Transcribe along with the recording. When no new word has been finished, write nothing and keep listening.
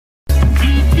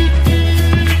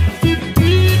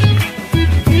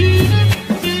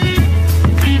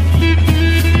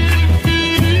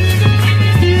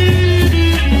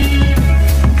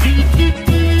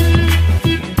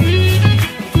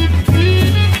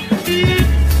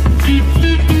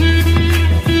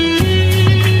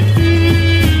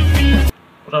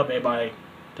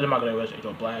This is my good is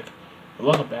Ado Black. And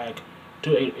welcome back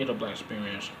to Ado Black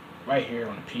Experience right here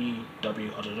on the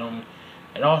PW of the Zone.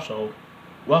 And also,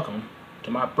 welcome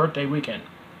to my birthday weekend.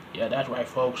 Yeah, that's right,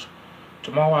 folks.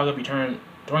 Tomorrow I'm gonna be turning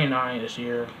 29 this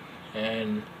year,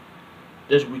 and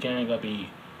this weekend is gonna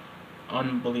be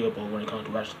unbelievable when it comes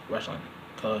to wrestling.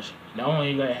 Cause not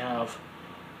only you gonna have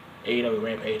AEW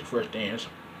Rampage the first dance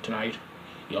tonight,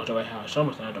 you also gonna have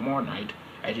Summerslam tomorrow night.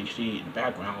 As you can see in the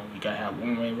background, you gotta have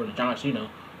Roman Reigns versus John Cena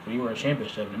for the U.S.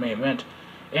 Championship in the main event,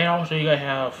 and also you gotta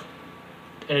have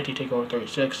NXT Takeover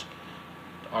 36,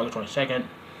 August 22nd,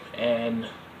 and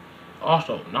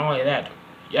also not only that,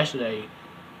 yesterday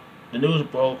the news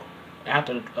broke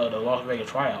after the Las Vegas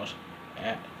trials,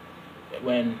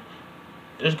 when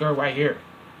this girl right here,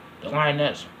 the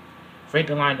Lioness, Faith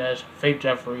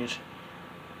Jeffries,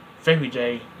 Faith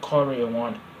J, call her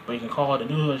one, but you can call her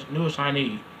the new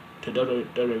assignee to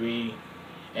WWE,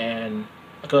 and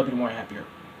I couldn't be more happier.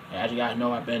 As you guys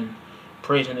know, I've been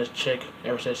praising this chick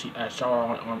ever since I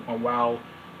saw her on WoW,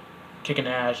 kicking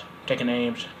ass, taking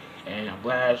names, and I'm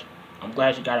glad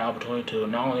she got an opportunity to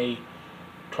not only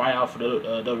try out for the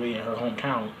WWE in her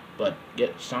hometown, but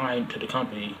get signed to the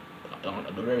company on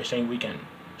the very same weekend.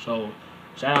 So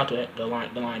shout out to the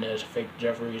Lioness, Faith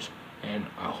Jeffries, and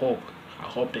I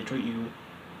hope they treat you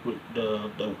with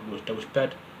the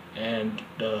respect and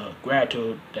the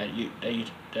gratitude that you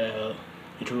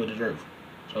truly deserve.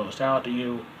 So shout out to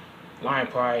you, Lion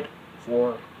Pride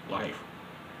for life.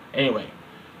 Anyway,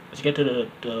 let's get to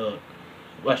the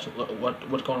what's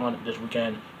going on this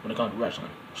weekend when it comes to wrestling.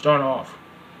 Starting off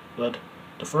with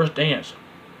the first dance,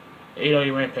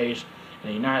 AEW Rampage in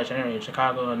the United Center in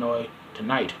Chicago, Illinois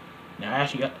tonight. Now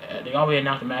actually they already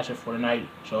announced the matches for tonight,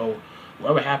 so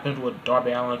whatever happens with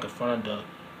Darby Allin confronting the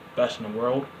best in the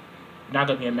world, it's not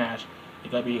gonna be a match.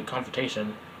 It's gonna be a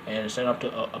confrontation and set up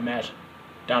to a match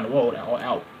down the road all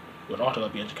out. Would also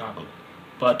gonna be in Chicago.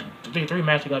 But the three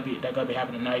matches that gonna be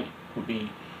happening tonight would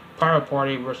be Private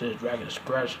Party versus Dragon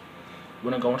Express. We're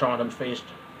gonna go on them face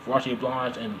Varsity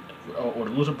Blondes or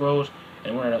the Loser Bros,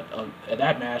 and we're at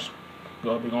that match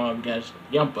we're gonna be going against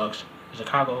Young Bucks in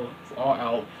Chicago for all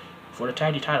out for the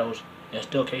tag team titles and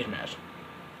steel cage match.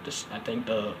 I think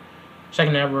the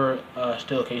second ever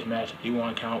steel cage match, you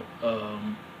want to count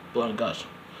Blood and Guts.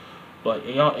 But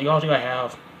you also gotta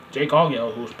have Jake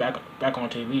Allgale, who's back on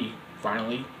TV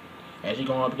finally, as he's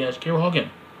going up against Kira Hogan.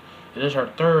 This is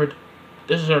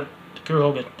Kira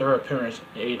Hogan's third appearance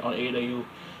on AEW.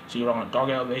 She was on Dark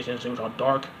Elevation, she was on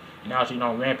Dark, and now she's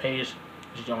on Rampage.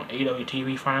 She's on AEW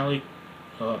TV finally.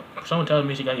 Someone tells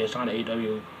me she gotta get signed to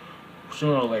AEW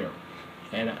sooner or later,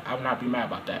 and I would not be mad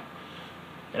about that.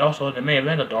 And also the main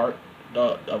event of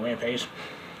the Rampage,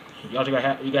 you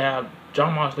gotta have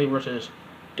Jon Moxley versus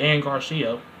Dan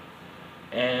Garcia,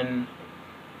 and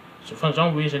so for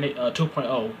some reason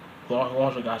 2.0, who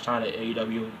also got signed at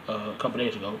AEW a couple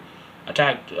days ago,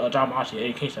 attacked Jon Moxley and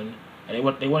Eddie Kingston, and they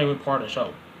weren't even part of the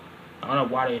show. I don't know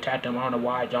why they attacked them. I don't know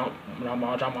why Jon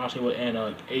Moxley and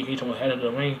Eddie Kingston were headed to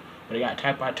the ring, but they got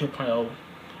attacked by 2.0,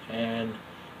 and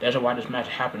that's why this match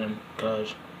is happening,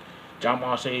 because Jon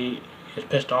Moxley is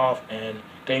pissed off, and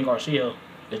Dan Garcia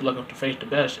is looking to face the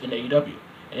best in the AEW.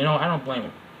 And I don't blame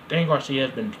him. Dan Garcia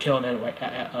has been killing it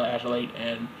as of late,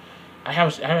 and I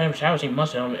haven't seen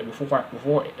much of him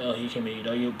before he came to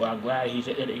AEW, but I'm glad he's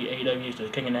in AEW. He's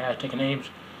just kicking ass, taking names.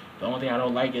 The only thing I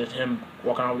don't like is him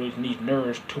walking out with these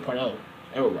nerves 2.0,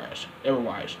 ever-wise.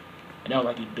 And that was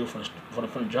like he do for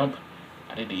the jump.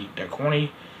 I think they're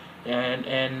corny, and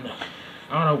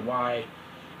I don't know why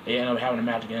they ended up having a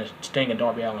match against Sting and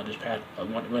Darby Allin this past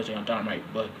Wednesday on Dynamite,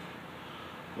 but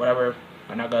whatever.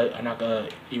 I'm not gonna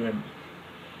even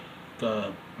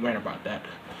rant about that.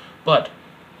 But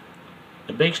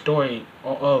the big story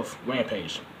of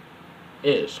Rampage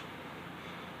is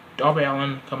Darby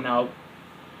Allin coming out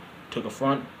to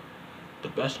confront the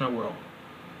best in the world.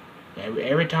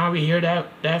 Every time we hear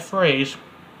that phrase,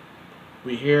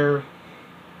 we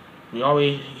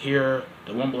always hear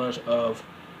the rumblings of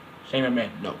Sami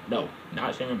Man. No,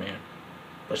 not Sami Man,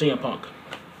 but CM Punk.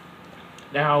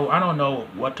 Now I don't know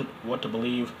what to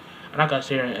believe. I'm not gonna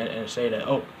sit here and say that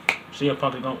CM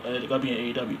Punk is gonna be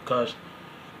in AEW, because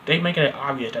they making it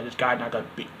obvious that this guy not gonna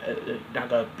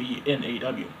be in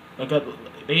AEW.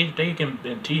 They can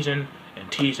been teasing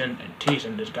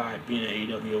this guy being in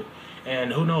AEW,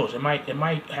 and who knows, it might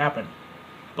happen.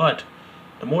 But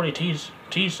the more they tease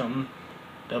something,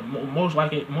 the most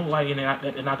likely it's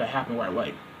not gonna happen right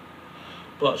away.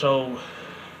 But so,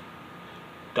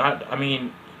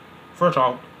 first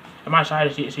off, am I excited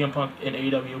to see CM Punk in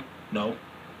AEW? No,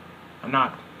 I'm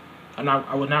not.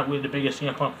 I was not really the biggest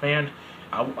CM Punk fan.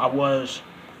 I was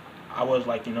I was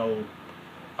like,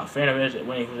 a fan of his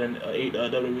when he was in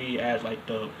WWE as like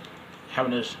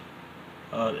having this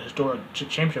historic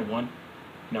championship one.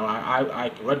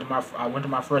 I went to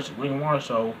my first Ring of Honor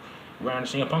show wearing a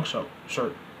CM Punk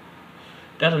shirt.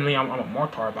 Doesn't mean I'm a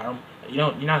martard about him.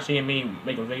 You're not seeing me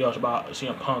making videos about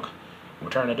CM Punk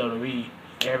returning to WWE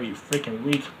every freaking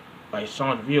week like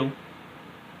Son's View.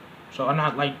 So I'm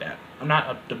not like that. I'm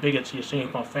not the biggest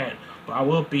CM Punk fan, but I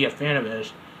will be a fan of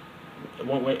his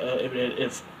one way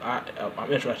if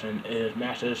I'm interested in his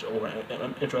matches or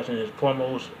I'm interested in his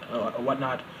promos or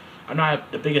whatnot. I'm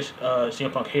not the biggest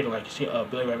CM Punk hater like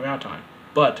Billy Ray Valentine,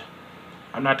 but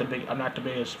I'm not the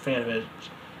biggest fan of his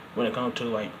when it comes to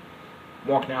like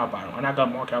marking out about him. I'm not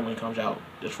gonna mark out when he comes out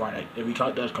this Friday if he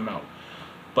does come out.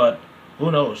 But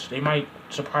who knows? They might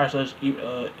surprise us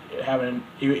having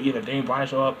either Dane Bryan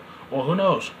show up or who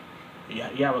knows? You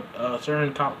have a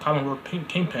certain Colin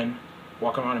Kingpin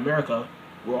walking around America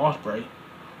with Ospreay.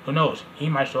 Who knows? He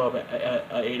might show up at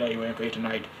AEW Rampage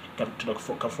tonight to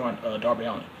confront Darby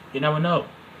Allin. You never know.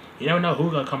 You never know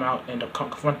who's gonna come out and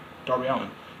confront Darby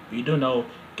Allin. But you do know it's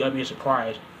gonna be a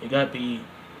surprise. It's gonna be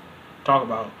talked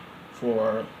about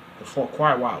for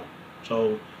quite a while.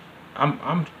 So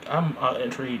I'm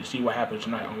intrigued to see what happens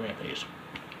tonight on Rampage.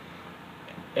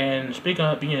 And speaking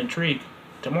of being intrigued,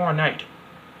 tomorrow night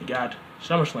we got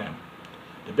Summerslam,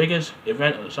 the biggest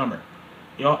event of the summer.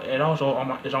 It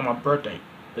also is on my birthday.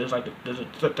 This is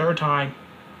the third time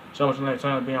Summerslam is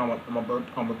going to be on my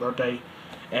birthday,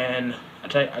 and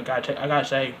I gotta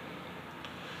say,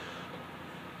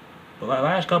 the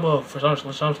last couple of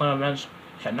SummerSlam events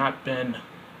had not been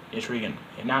intriguing,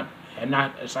 had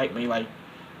not excited me like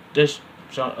this.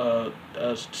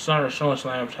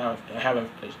 SummerSlams haven't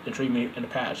intrigued me in the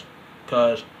past,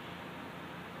 because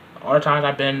all the times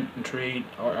I've been intrigued,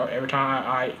 or every time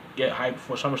I get hyped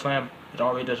for SummerSlam, it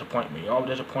always disappoints me. It always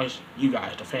disappoints you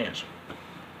guys, the fans.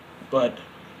 But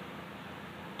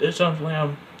this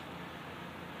SummerSlam,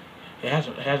 it has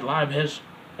a lot of hits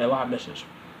and a lot of misses.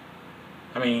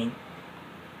 I mean,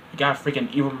 you got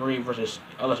freaking Eva Marie versus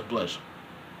Alexa Bliss.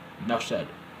 Enough said.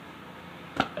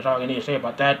 That's all I need to say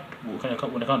about that when it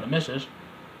comes to misses.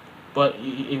 But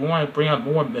you want to bring up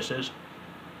more misses,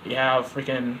 you have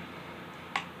freaking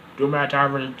Drew McIntyre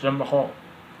versus Jinder Mahal.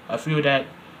 A feud that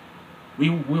we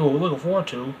were looking forward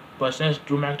to, but since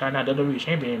Drew McIntyre not WWE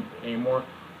champion anymore,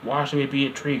 why should we be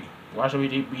intrigued? Why should we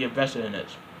be invested in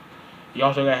this? You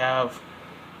also gotta have,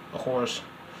 of course,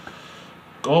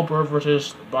 Goldberg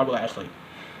versus Bobby Lashley.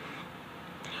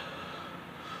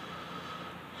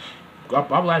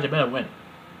 Bobby Lashley better win.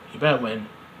 He better win.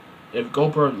 If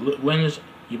Goldberg wins,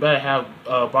 you better have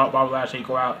Bobby Lashley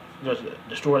go out just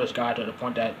destroy this guy to the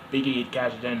point that Big E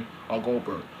cashes in on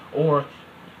Goldberg, or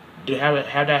to have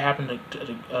that happen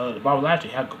to Bobby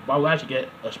Lashley. Have Bobby Lashley get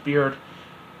a speared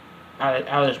out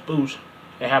of his boots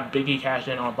and have Big E cash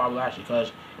in on Bobby Lashley,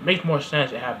 because it makes more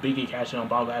sense to have Big E cash in on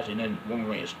Bobby Lashley than Roman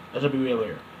Reigns. Let's be real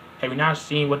here. Have you not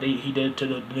seen what he did to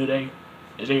the New Day?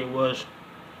 As it was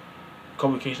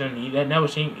Kofi Kingston. You haven't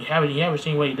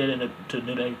seen what he did to the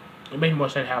New Day. It makes more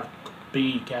sense to have Big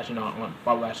E cash in on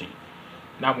Bobby Lashley,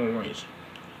 not Roman Reigns.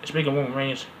 And speaking of Roman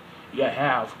Reigns, you gotta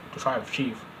have the Tribal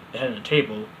Chief, the head of the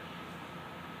table,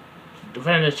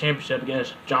 defending this championship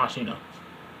against John Cena.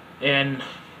 And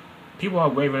people are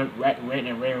ranting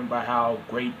and raving about how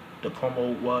great the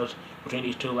promo was between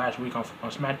these two last week on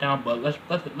SmackDown, but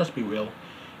let's be real.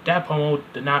 That promo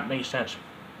did not make sense,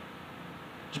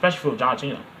 especially for John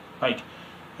Cena. Like,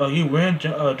 you ran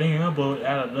Daniel Elbow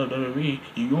out of WWE.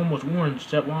 You almost ruined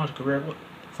Seth Rollins' career.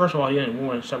 First of all, he didn't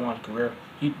ruin Seth Rollins' career.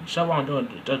 Seth Rollins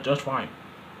doing just fine.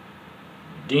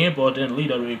 Daniel Elbow didn't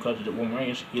leave WWE because of the Roman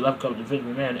Reigns. He left because of Vince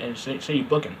McMahon and say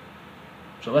booking.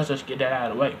 So let's just get that out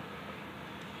of the way.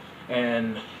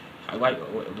 And I like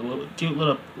the cute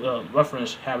little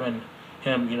reference having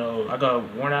him, I got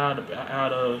worn out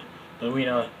of the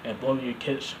arena and blow your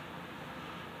kids.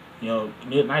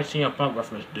 Nice CM Punk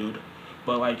reference, dude.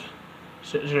 But like,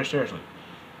 seriously,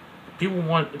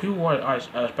 people are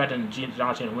expecting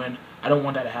John Cena to win. I don't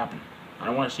want that to happen. I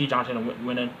don't want to see John Cena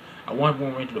winning. I want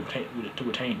Roman Reigns to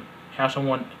retain. Have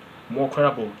someone more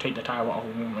credible take the title off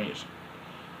of Roman Reigns.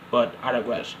 But I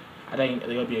digress. I think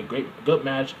it's gonna be a good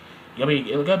match. It's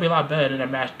gonna be a lot better than the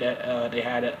match that they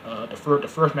had at the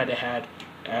first match they had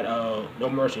at No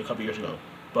Mercy a couple years ago.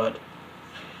 But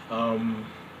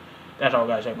that's all I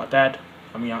gotta say about that.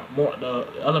 I mean, the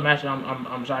other matches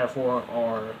I'm excited for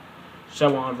are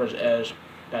Seth Rollins versus Edge.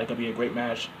 That could be a great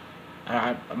match.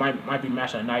 I might be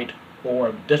match of the night,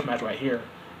 or this match right here,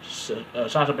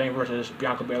 Sasha Banks versus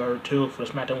Bianca Belair 2 for the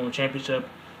SmackDown Women's Championship.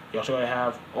 You also gotta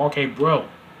have RK Bro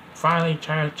finally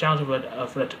challenging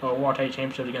for the World Tag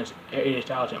Championship against AJ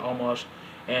Styles and Almost,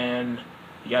 and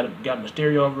you got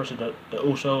Mysterio versus the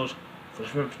Usos for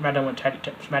SmackDown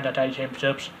Tag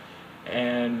Championships,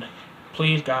 and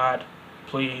please God,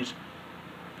 please.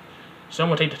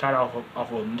 Someone take the title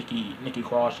off of Nikki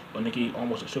Cross or Nikki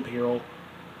Almost a Superhero.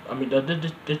 I mean,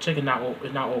 this chick is not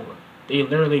over. They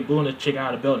literally booing this chick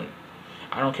out of the building.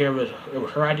 I don't care if it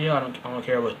was her idea. I don't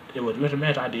care if it was Mr.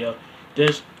 Man's idea.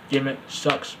 This gimmick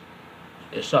sucks.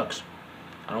 It sucks.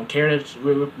 I don't care that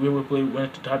we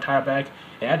went to tie back.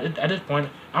 And at this point,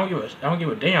 I don't give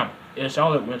a damn. It's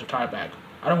all that wins to tie back.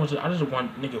 I just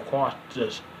want Nikki Cross to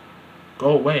just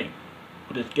go away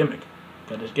with this gimmick,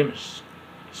 because this gimmick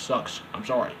sucks. I'm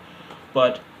sorry,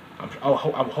 but I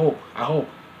hope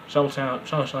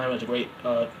Summerslam is a great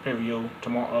pay-per-view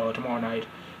tomorrow night,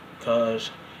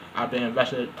 because I've been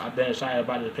excited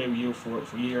about this pay-per-view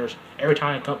for years. Every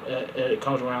time it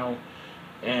comes around,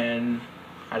 and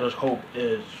I just hope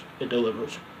it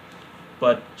delivers.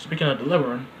 But speaking of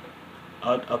delivering,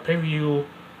 a pay-per-view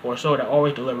or so that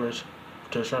always delivers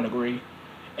to a certain degree,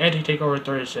 NXT Takeover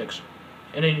 36.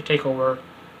 NXT Takeover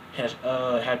has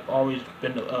always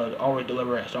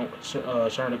delivered at some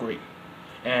certain degree,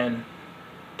 and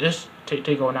this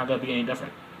takeover not gonna be any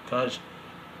different, because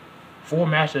 4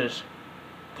 matches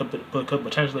could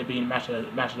potentially be matches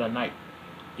of the night.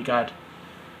 You got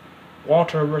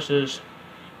Walter versus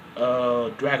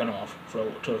Dragunov for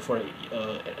the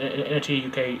NXT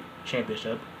UK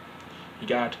Championship. You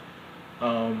got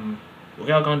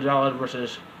Miguel Gonzalez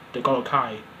versus Dakota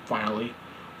Kai finally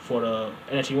for the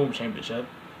NXT Women's Championship.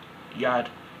 You got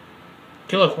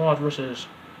Killer Cross versus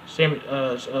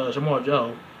Samoa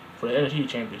Joe for the NXT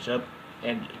Championship,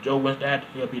 and Joe wins that.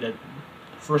 He'll be the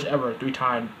first ever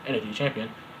 3-time NXT champion.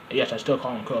 And yes, I still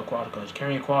call him Killer Cross, because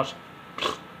Karrion Kross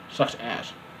sucks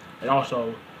ass. And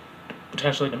also,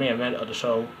 potentially the main event of the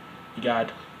show, you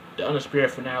got the Undisputed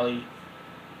finale,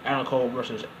 Adam Cole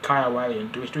versus Kyle O'Reilly in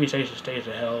 3 stages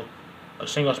of hell, a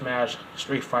singles match,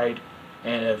 street fight,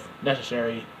 and if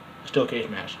necessary, a steel cage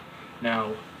match.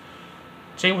 Now,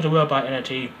 say what you will about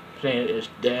NXT, saying it's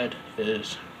dead,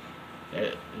 is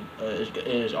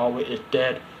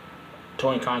dead.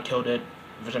 Tony Khan killed it.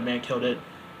 Vince McMahon killed it.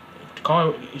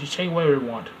 Call it, you say whatever you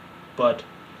want, but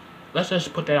let's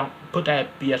just put that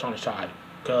BS on the side,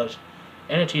 because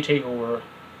NXT Takeover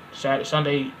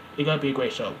Sunday, it's gonna be a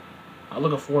great show. I'm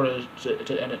looking forward to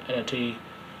NXT,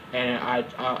 and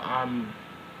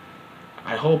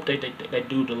I hope they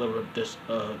do deliver this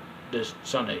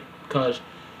Sunday, because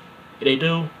if they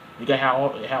do, you gotta have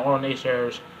all the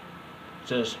naysayers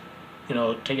just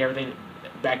take everything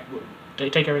back.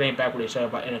 They take everything back what they said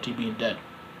about NXT being dead,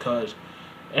 because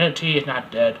NXT is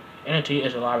not dead. NXT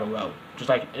is alive and well. Just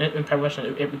like in pro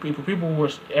wrestling, people were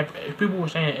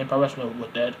saying Impact Wrestling was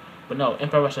dead, but no,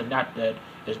 Impact Wrestling not dead.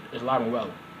 Is alive and well.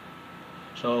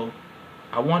 So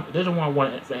this is what I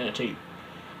want for NXT.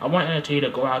 I want NXT to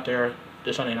go out there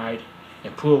this Sunday night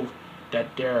and prove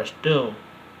that they're still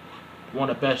one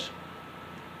of the best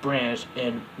brands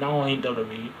in not only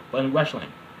WWE but in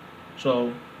wrestling.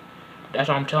 So that's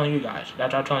what I'm telling you guys.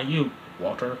 That's what I'm telling you,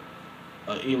 Walter,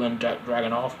 Elin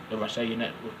Dragunov. If I say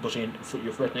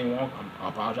your first name wrong, I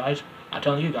apologize. I'm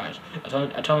telling you guys.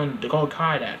 I'm telling Dakota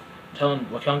Kai that. I'm telling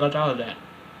Raquel Gonzalez that.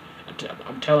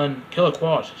 I'm telling Killer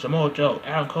Cross, Samoa Joe,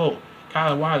 Adam Cole,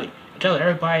 Kyle O'Reilly. I'm telling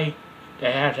everybody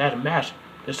that has a match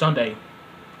this Sunday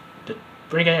to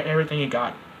bring out everything you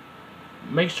got.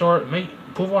 Prove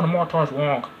all the Martars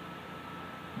wrong.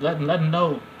 Let them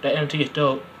know that NXT is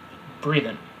still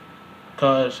breathing.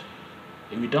 Because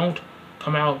if you don't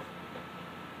come out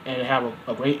and have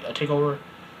a great takeover,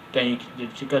 then you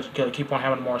gotta keep on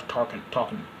having the Mars talking.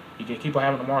 You can keep on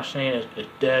having the Mars saying it's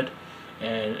dead,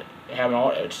 and having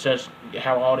all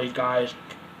these guys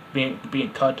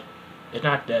being cut. It's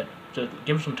not dead. Just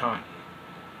give it some time.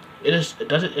 It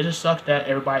just sucks that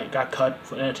everybody got cut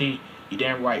for NXT. You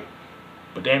damn right.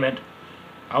 But damn it,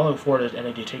 I look forward to this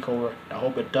NXT takeover. I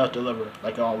hope it does deliver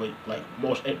like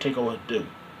most takeovers do.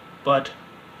 But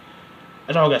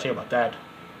that's all I gotta say about that.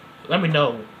 Let me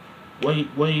know which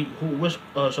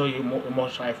show you're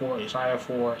most excited for. Are you excited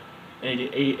for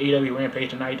AEW Rampage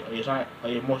tonight? Are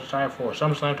you most excited for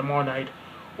SummerSlam tomorrow night?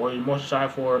 Or are you most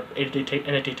excited for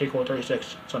NXT Takeover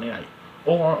 36 Sunday night?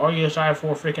 Or are you excited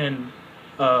for freaking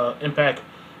Impact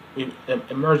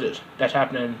Emerges that's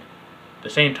happening the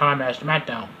same time as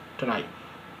SmackDown tonight?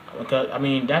 Because I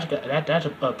mean that's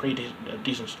a pretty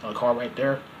decent card right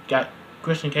there. Got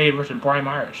Christian Cage versus Brian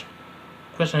Myers.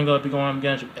 Christian gonna be going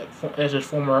against as his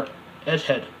former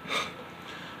head.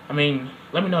 I mean,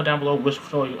 let me know down below which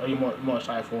show are you more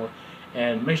excited for,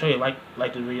 and make sure you like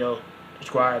the video,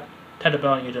 subscribe, tap the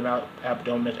bell on YouTube app,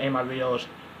 don't miss any of my videos,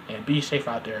 and be safe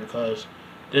out there, because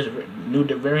this new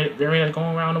variant that's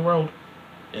going around the world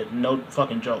is no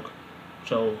fucking joke.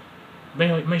 So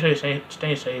make sure you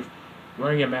stay safe,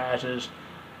 wearing your masks,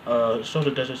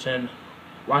 social distancing,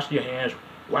 wash your hands,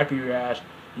 wipe your ass,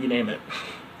 you name it.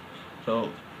 So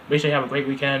make sure you have a great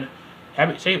weekend.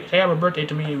 Say happy birthday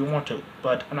to me if you want to,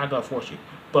 but I'm not gonna force you.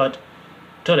 But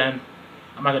till then,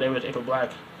 I'm Michael Davis, April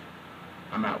Black.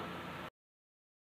 I'm out.